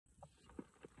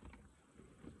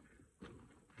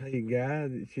Hey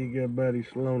guys, it's your good buddy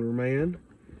Sloaner Man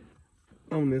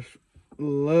on this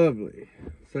lovely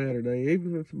Saturday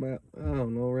evening. It's about, I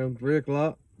don't know, around 3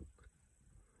 o'clock.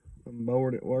 I'm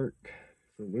bored at work,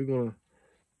 so we're gonna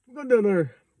do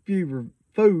another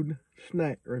food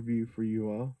snack review for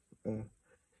you all.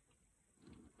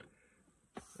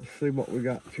 Let's see what we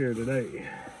got here today.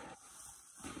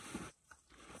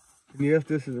 And yes,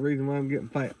 this is the reason why I'm getting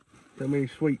fat. So many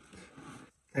sweets,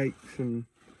 cakes, and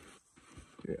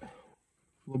yeah, a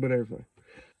little bit of everything.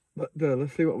 But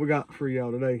let's see what we got for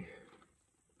y'all today.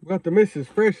 We got the Mrs.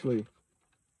 Freshly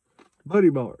Buddy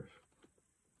Bars.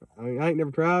 I ain't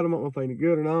never tried them. I don't know if they're any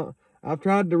good or not. I've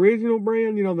tried the original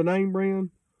brand, you know, the name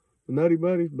brand, the Nutty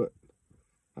Buddies, but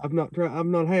I've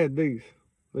not had these.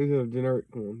 These are the generic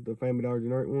one, the Family Dollar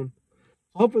generic one.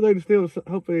 Hopefully they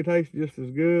taste just as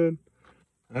good.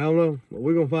 I don't know. But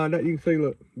we're gonna find out. You can see,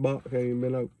 look, the box ain't even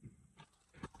been open.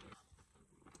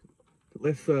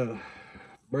 Let's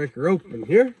break her open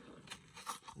here.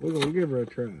 We're gonna give her a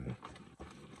try.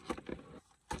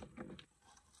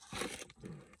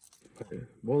 Okay.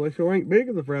 Boy, they sure ain't big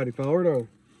as a Friday Ford, though.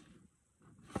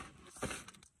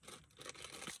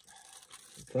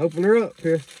 Let's open her up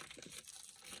here.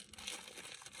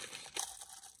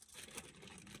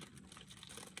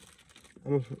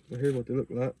 Here's what they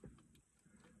look like.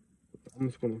 I'm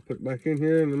just gonna put it back in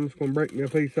here, and I'm just gonna break me a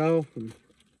piece off and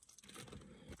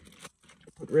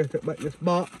put the rest of it back in this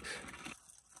box.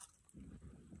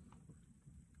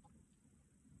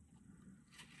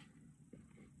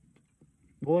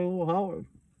 Boy, a little hard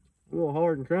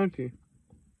and crunchy.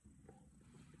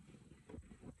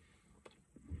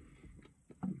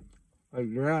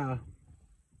 It's dry,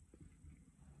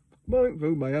 but it ain't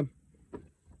too bad.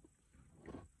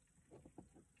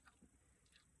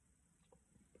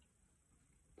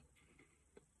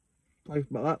 Tastes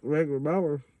about like the regular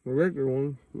bar, the regular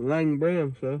one, the Lang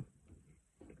brand stuff.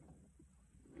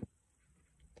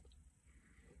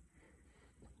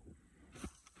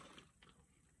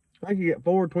 I think you get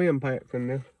 4 twin packs in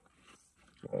this.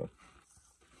 It's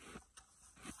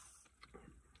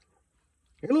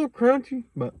a little crunchy,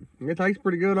 but it tastes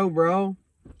pretty good overall.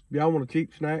 If y'all want a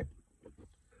cheap snack,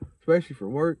 especially for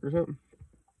work or something,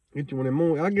 get you one in the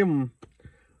morning. I give them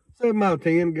 7 out of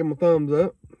 10. Give them a thumbs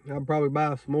up. I'll probably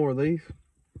buy some more of these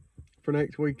for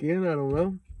next weekend. I don't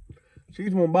know.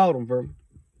 She's the one bought them for me.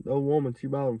 The old woman, she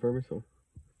bought them for me, so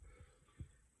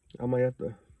I may have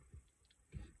to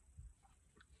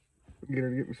get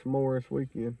her to get me some more this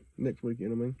weekend. Next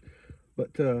weekend, I mean.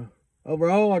 But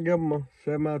overall, I give them a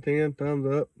 7 out of 10. Thumbs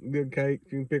up. Good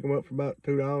cakes. You can pick them up for about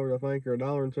 $2, I think, or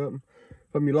 $1 and something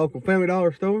from your local Family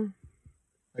Dollar store.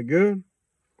 They're good.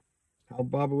 I'll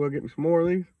probably will get me some more of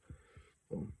these.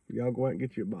 So y'all go out and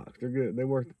get you a box. They're good. They're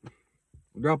worth it.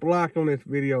 Drop a like on this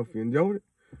video if you enjoyed it.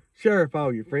 Share it with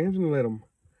all your friends and let them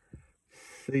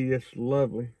see this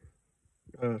lovely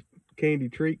candy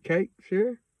treat cakes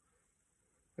here.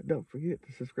 But don't forget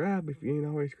to subscribe if you ain't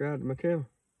already subscribed to my channel.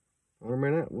 Other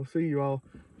than that, we'll see you all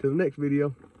till the next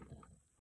video.